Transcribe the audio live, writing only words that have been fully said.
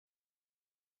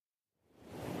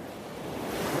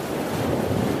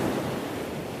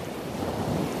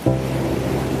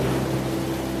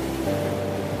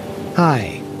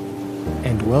Hi,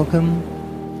 and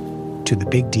welcome to the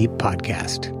Big Deep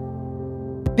Podcast.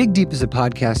 Big Deep is a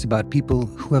podcast about people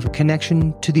who have a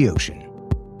connection to the ocean.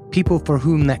 People for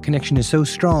whom that connection is so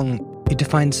strong, it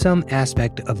defines some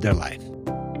aspect of their life.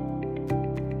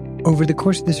 Over the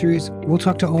course of the series, we'll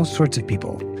talk to all sorts of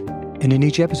people, and in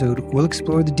each episode, we'll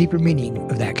explore the deeper meaning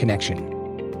of that connection.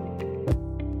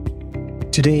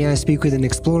 Today, I speak with an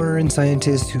explorer and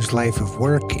scientist whose life of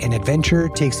work and adventure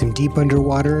takes him deep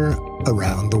underwater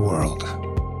around the world.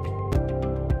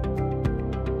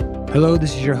 Hello,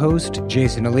 this is your host,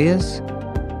 Jason Elias.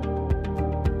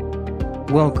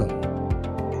 Welcome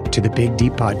to the Big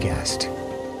Deep Podcast.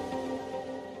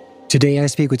 Today, I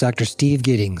speak with Dr. Steve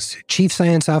Gittings, Chief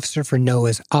Science Officer for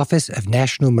NOAA's Office of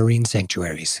National Marine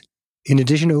Sanctuaries. In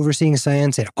addition to overseeing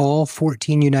science at all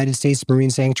 14 United States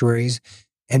marine sanctuaries,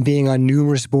 and being on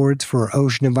numerous boards for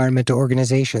ocean environmental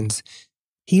organizations,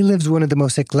 he lives one of the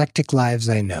most eclectic lives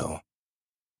I know.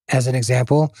 As an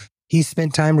example, he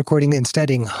spent time recording and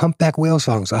studying humpback whale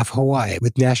songs off Hawaii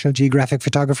with National Geographic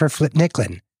photographer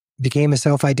Nicklin, became a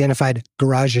self-identified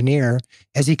garage-ineer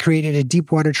as he created a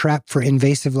deep-water trap for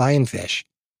invasive lionfish,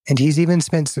 and he's even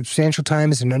spent substantial time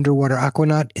as an underwater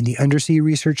aquanaut in the undersea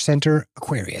research center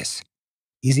Aquarius.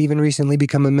 He's even recently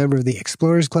become a member of the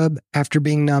Explorers Club after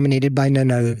being nominated by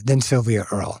none other than Sylvia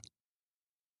Earl.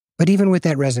 But even with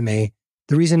that resume,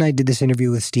 the reason I did this interview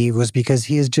with Steve was because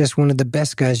he is just one of the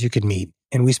best guys you could meet,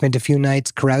 and we spent a few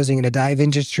nights carousing at a dive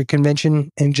industry convention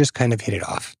and just kind of hit it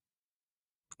off.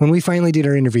 When we finally did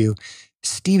our interview,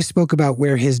 Steve spoke about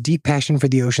where his deep passion for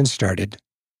the ocean started,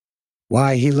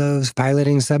 why he loves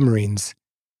piloting submarines,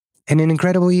 and an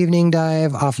incredible evening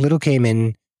dive off Little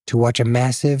Cayman to watch a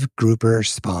massive grouper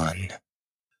spawn.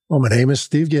 Well, my name is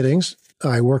Steve Gittings.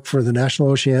 I work for the National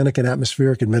Oceanic and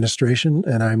Atmospheric Administration,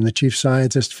 and I'm the chief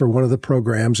scientist for one of the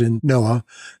programs in NOAA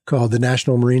called the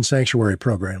National Marine Sanctuary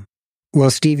Program. Well,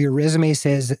 Steve, your resume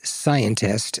says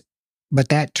scientist, but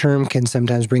that term can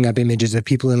sometimes bring up images of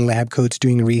people in lab coats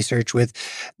doing research with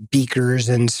beakers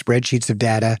and spreadsheets of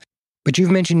data. But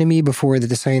you've mentioned to me before that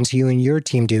the science you and your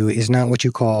team do is not what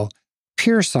you call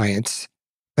pure science,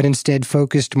 but instead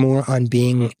focused more on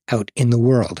being out in the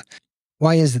world.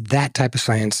 Why is that type of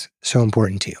science so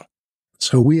important to you?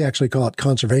 So we actually call it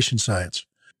conservation science.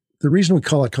 The reason we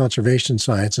call it conservation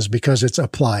science is because it's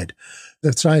applied.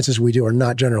 The sciences we do are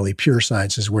not generally pure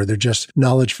sciences where they're just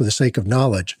knowledge for the sake of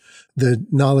knowledge. The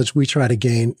knowledge we try to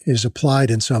gain is applied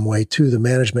in some way to the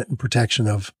management and protection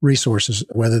of resources,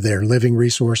 whether they're living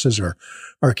resources or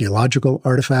archaeological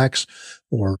artifacts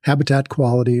or habitat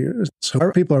quality. So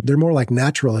our people they're more like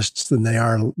naturalists than they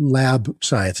are lab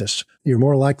scientists. You're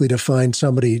more likely to find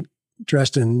somebody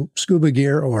dressed in scuba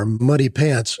gear or muddy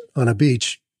pants on a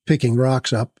beach picking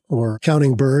rocks up or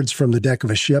counting birds from the deck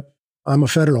of a ship. I'm a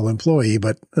federal employee,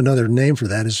 but another name for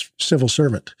that is civil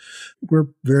servant. We're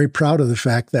very proud of the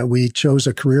fact that we chose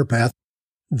a career path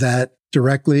that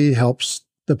directly helps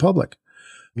the public.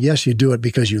 Yes, you do it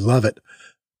because you love it,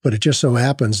 but it just so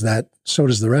happens that so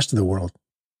does the rest of the world.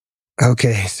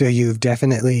 Okay, so you've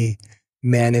definitely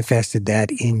manifested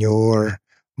that in your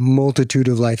multitude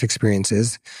of life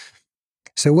experiences.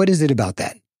 So what is it about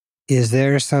that? Is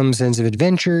there some sense of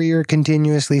adventure you're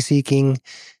continuously seeking?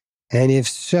 And if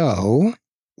so,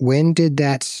 when did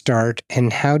that start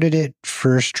and how did it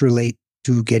first relate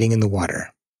to getting in the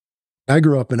water? I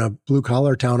grew up in a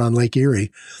blue-collar town on Lake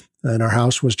Erie, and our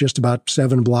house was just about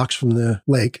 7 blocks from the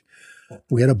lake.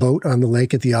 We had a boat on the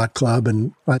lake at the yacht club,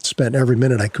 and I spent every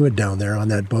minute I could down there on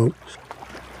that boat.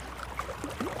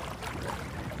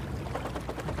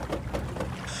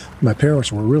 My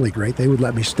parents were really great. They would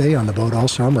let me stay on the boat all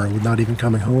summer and not even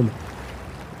coming home.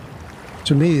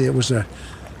 To me, it was a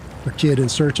kid in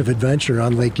search of adventure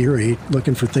on Lake Erie,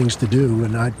 looking for things to do,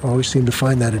 and I always seemed to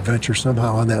find that adventure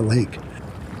somehow on that lake.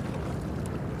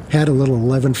 Had a little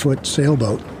 11-foot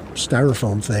sailboat,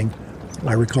 styrofoam thing.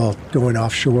 I recall going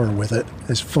offshore with it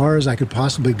as far as I could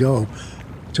possibly go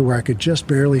to where I could just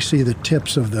barely see the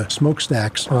tips of the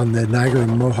smokestacks on the Niagara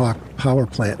Mohawk power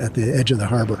plant at the edge of the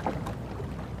harbor.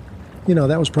 You know,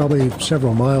 that was probably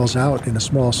several miles out in a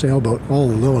small sailboat all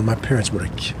alone. My parents would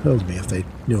have killed me if they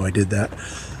knew I did that.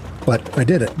 But I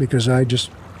did it because I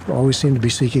just always seemed to be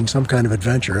seeking some kind of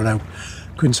adventure, and I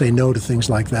couldn't say no to things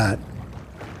like that.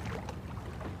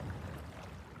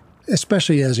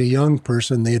 Especially as a young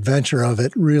person, the adventure of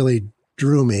it really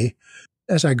drew me.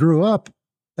 As I grew up,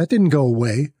 that didn't go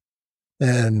away.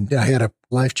 And I had a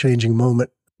life-changing moment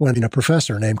when a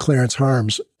professor named Clarence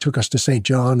Harms took us to St.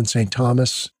 John and St.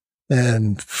 Thomas.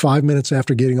 And 5 minutes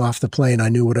after getting off the plane, I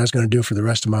knew what I was going to do for the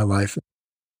rest of my life.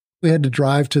 We had to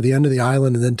drive to the end of the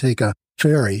island and then take a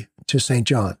ferry to St.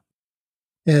 John.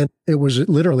 And it was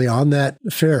literally on that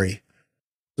ferry,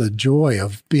 the joy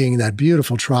of being in that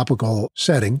beautiful tropical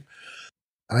setting.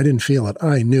 I didn't feel it.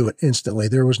 I knew it instantly.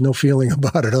 There was no feeling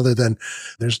about it other than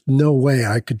there's no way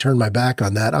I could turn my back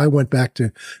on that. I went back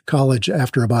to college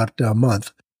after about a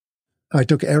month. I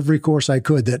took every course I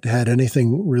could that had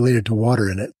anything related to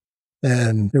water in it,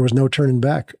 and there was no turning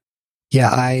back. Yeah,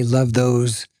 I love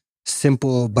those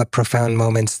simple but profound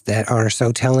moments that are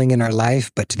so telling in our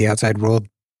life, but to the outside world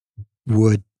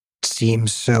would seem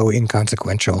so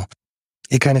inconsequential.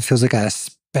 It kind of feels like a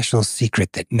special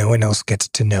secret that no one else gets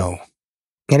to know.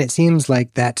 And it seems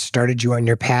like that started you on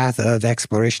your path of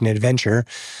exploration and adventure.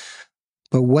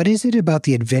 But what is it about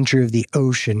the adventure of the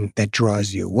ocean that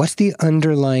draws you? What's the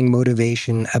underlying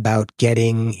motivation about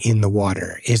getting in the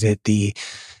water? Is it the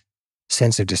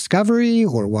sense of discovery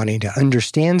or wanting to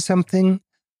understand something?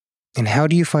 And how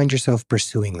do you find yourself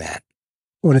pursuing that?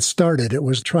 When it started, it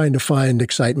was trying to find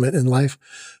excitement in life.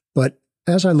 But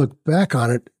as I look back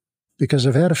on it, because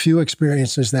I've had a few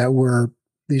experiences that were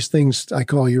these things I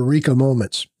call eureka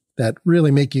moments that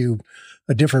really make you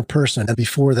a different person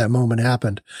before that moment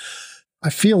happened. I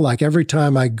feel like every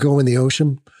time I go in the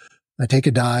ocean, I take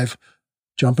a dive,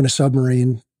 jump in a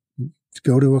submarine,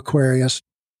 go to Aquarius.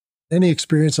 Any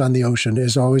experience on the ocean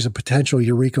is always a potential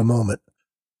eureka moment.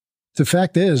 The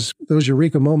fact is, those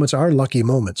eureka moments are lucky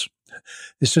moments.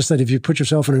 It's just that if you put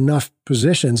yourself in enough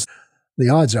positions, the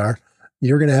odds are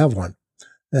you're going to have one.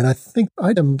 And I think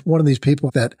I am one of these people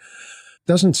that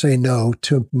doesn't say no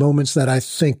to moments that I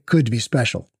think could be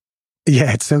special.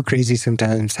 Yeah, it's so crazy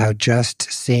sometimes how just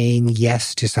saying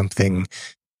yes to something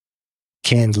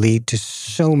can lead to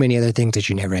so many other things that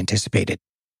you never anticipated.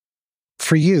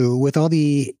 For you, with all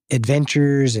the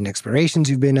adventures and explorations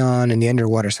you've been on and the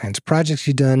underwater science projects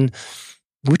you've done,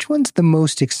 which one's the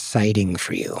most exciting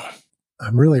for you?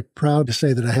 I'm really proud to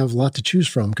say that I have a lot to choose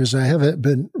from because I have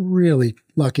been really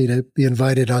lucky to be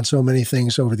invited on so many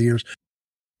things over the years.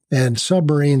 And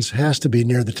submarines has to be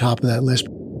near the top of that list.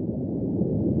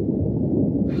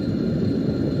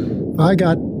 I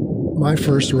got my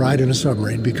first ride in a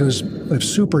submarine because a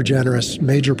super generous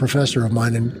major professor of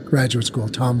mine in graduate school,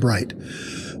 Tom Bright,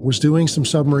 was doing some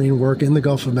submarine work in the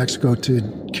Gulf of Mexico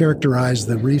to characterize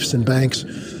the reefs and banks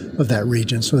of that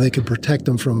region so they could protect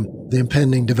them from the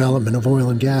impending development of oil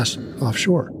and gas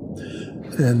offshore.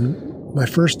 And my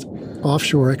first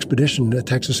offshore expedition at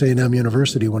Texas A&M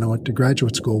University when I went to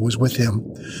graduate school was with him.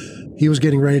 He was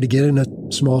getting ready to get in a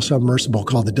small submersible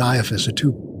called the Diaphis, a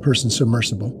two-person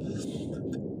submersible.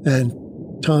 And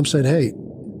Tom said, "Hey,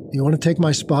 you want to take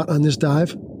my spot on this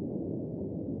dive?"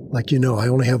 Like, I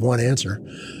only have one answer.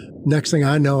 Next thing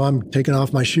I know, I'm taking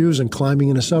off my shoes and climbing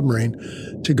in a submarine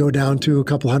to go down to a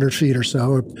couple hundred feet or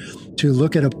so to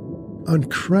look at an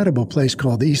incredible place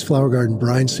called the East Flower Garden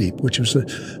Brine Seep, which was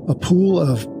a pool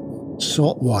of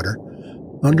salt water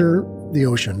under the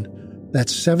ocean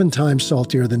that's 7 times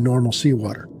saltier than normal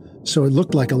seawater. So it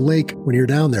looked like a lake when you're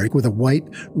down there with a white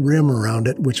rim around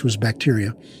it, which was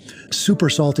bacteria. Super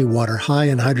salty water, high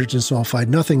in hydrogen sulfide.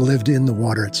 Nothing lived in the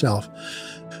water itself.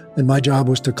 And my job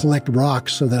was to collect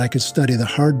rocks so that I could study the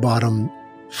hard bottom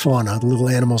fauna, the little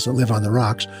animals that live on the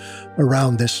rocks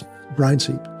around this brine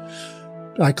seep.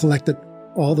 I collected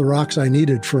all the rocks I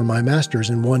needed for my master's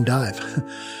in one dive.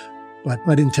 But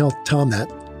I didn't tell Tom that.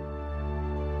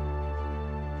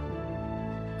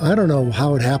 I don't know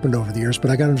how it happened over the years, but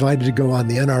I got invited to go on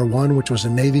the NR-1, which was a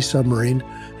Navy submarine,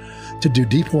 to do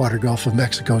deep water Gulf of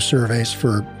Mexico surveys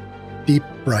for deep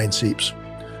brine seeps,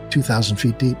 2,000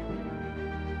 feet deep.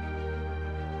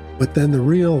 But then the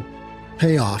real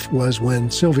payoff was when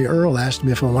Sylvia Earl asked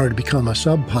me if I wanted to become a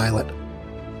sub pilot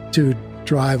to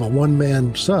drive a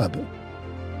one-man sub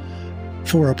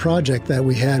for a project that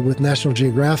we had with National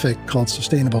Geographic called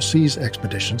Sustainable Seas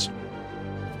Expeditions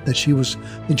that she was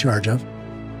in charge of.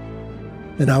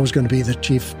 And I was going to be the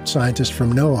chief scientist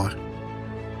from NOAA.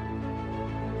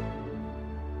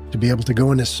 To be able to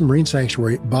go in this marine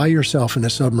sanctuary by yourself in a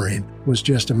submarine was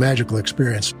just a magical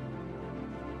experience.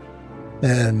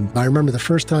 And I remember the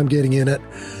first time getting in it,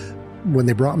 when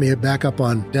they brought me back up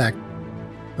on deck,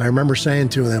 I remember saying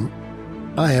to them,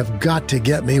 "I have got to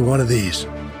get me one of these."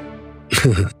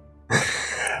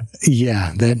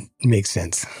 Yeah, that makes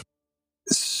sense.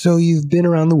 So you've been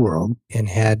around the world and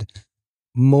had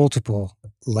multiple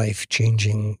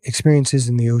life-changing experiences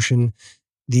in the ocean,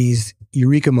 these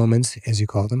eureka moments, as you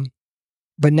call them.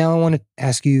 But now I want to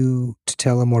ask you to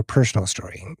tell a more personal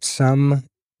story. Some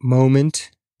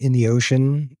moment in the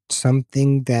ocean,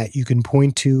 something that you can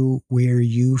point to where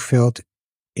you felt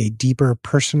a deeper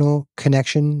personal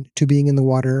connection to being in the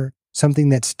water, something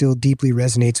that still deeply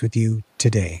resonates with you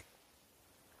today.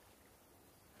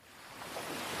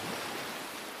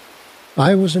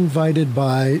 I was invited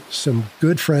by some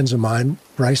good friends of mine,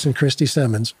 Bryce and Christy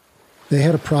Simmons. They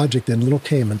had a project in Little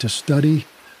Cayman to study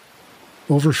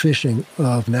overfishing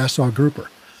of Nassau grouper.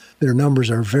 Their numbers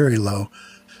are very low,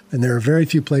 and there are very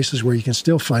few places where you can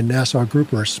still find Nassau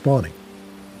grouper spawning.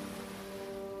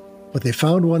 But they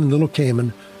found one in Little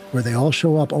Cayman where they all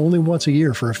show up only once a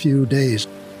year for a few days.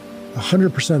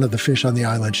 100% of the fish on the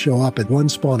island show up at one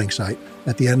spawning site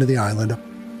at the end of the island.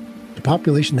 The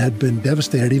population had been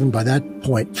devastated even by that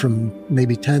point, from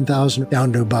maybe 10,000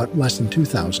 down to about less than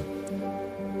 2,000.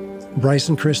 Bryce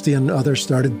and Christy and others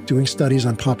started doing studies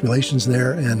on populations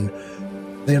there, and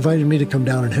they invited me to come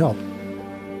down and help.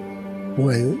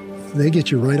 Boy, they get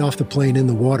you right off the plane in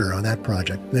the water on that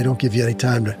project. They don't give you any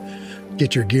time to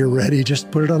get your gear ready.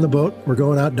 Just put it on the boat. We're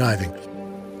going out diving.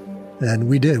 And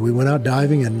we did. We went out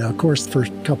diving, and of course, the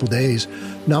first couple days,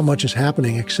 not much is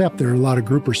happening, except there are a lot of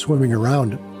groupers swimming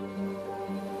around.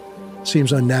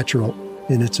 Seems unnatural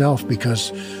in itself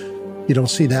because you don't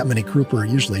see that many grouper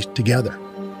usually together.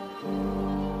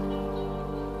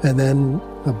 And then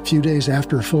a few days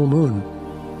after full moon,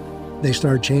 they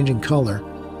started changing color.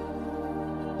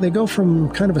 They go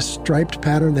from kind of a striped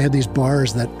pattern. They have these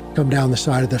bars that come down the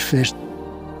side of the fish.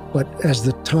 But as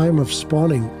the time of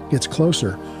spawning gets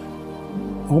closer,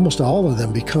 almost all of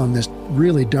them become this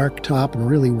really dark top and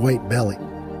really white belly.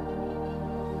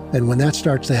 And when that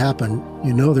starts to happen,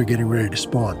 you know they're getting ready to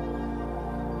spawn.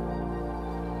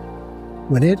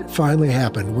 When it finally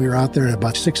happened, we were out there at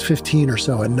about 6:15 or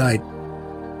so at night.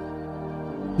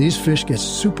 These fish get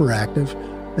super active,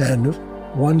 and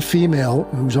one female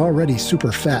who's already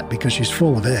super fat because she's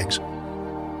full of eggs.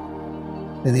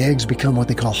 And the eggs become what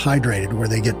they call hydrated, where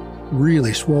they get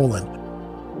really swollen.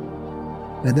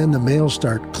 And then the males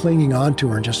start clinging onto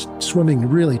her and just swimming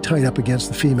really tight up against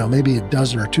the female, maybe a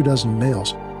dozen or 2 dozen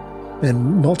males,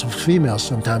 and multiple females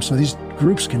sometimes. So these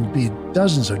groups can be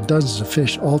dozens and dozens of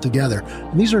fish all together.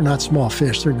 And these are not small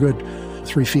fish. They're good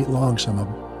 3 feet long, some of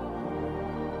them.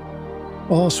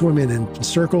 All swimming in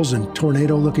circles and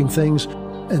tornado-looking things.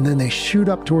 And then they shoot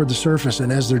up toward the surface,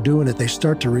 and as they're doing it, they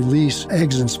start to release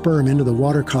eggs and sperm into the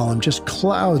water column, just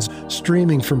clouds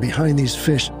streaming from behind these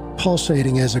fish,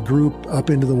 pulsating as a group up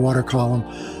into the water column.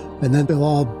 And then they'll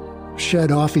all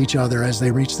shed off each other as they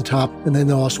reach the top, and then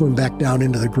they'll all swim back down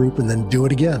into the group and then do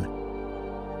it again.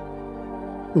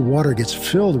 The water gets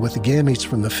filled with the gametes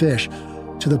from the fish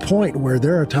to the point where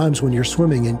there are times when you're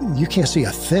swimming and you can't see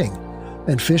a thing,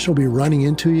 and fish will be running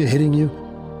into you, hitting you.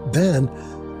 Then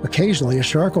occasionally a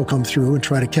shark will come through and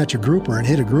try to catch a grouper and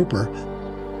hit a grouper.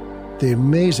 The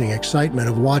amazing excitement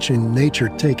of watching nature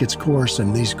take its course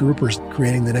and these groupers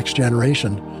creating the next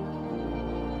generation.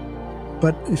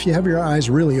 But if you have your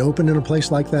eyes really open in a place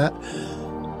like that,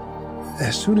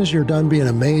 as soon as you're done being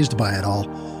amazed by it all,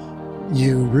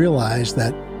 you realize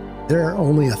that there are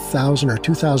only 1,000 or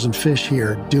 2,000 fish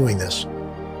here doing this.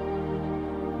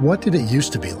 What did it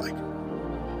used to be like?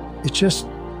 It's just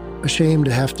a shame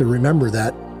to have to remember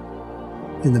that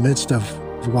in the midst of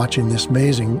watching this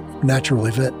amazing natural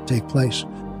event take place.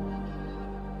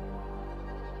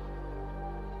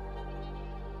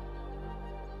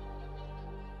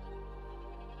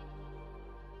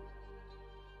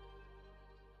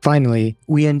 Finally,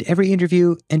 we end every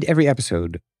interview and every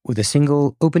episode with a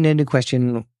single open-ended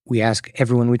question we ask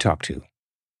everyone we talk to.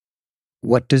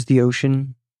 What does the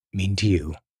ocean mean to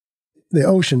you? The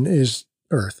ocean is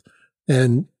Earth,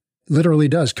 and literally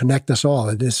does connect us all.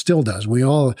 It still does.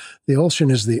 The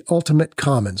ocean is the ultimate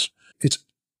commons. It's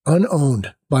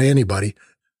unowned by anybody.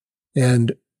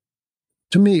 And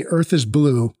to me, Earth is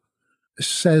blue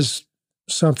says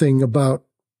something about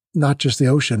not just the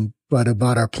ocean, but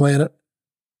about our planet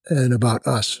and about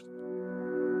us.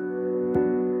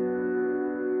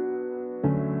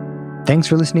 Thanks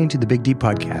for listening to the Big Deep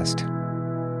Podcast.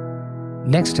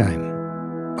 Next time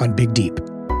on Big Deep.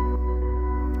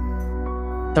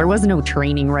 There was no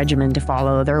training regimen to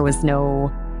follow. There was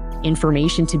no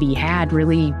information to be had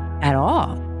really at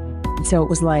all. And so it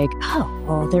was like, oh,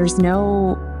 well, there's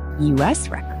no U.S.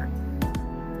 record.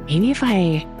 Maybe if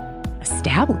I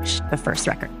established the first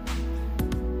record.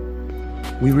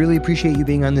 We really appreciate you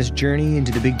being on this journey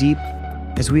into the Big Deep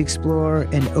as we explore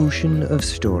an ocean of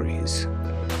stories.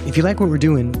 If you like what we're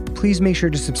doing, please make sure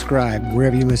to subscribe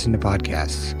wherever you listen to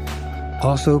podcasts.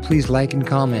 Also, please like and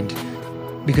comment,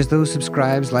 because those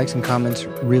subscribes, likes, and comments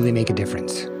really make a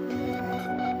difference.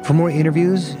 For more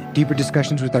interviews, deeper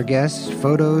discussions with our guests,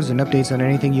 photos, and updates on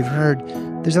anything you've heard,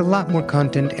 there's a lot more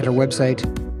content at our website,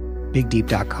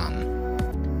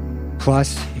 bigdeep.com.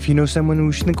 Plus, if you know someone who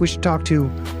you think we should talk to,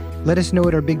 Let us know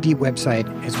at our Big Deep website,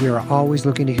 as we are always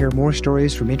looking to hear more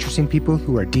stories from interesting people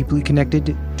who are deeply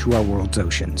connected to our world's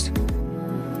oceans.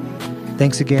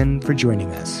 Thanks again for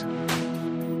joining us.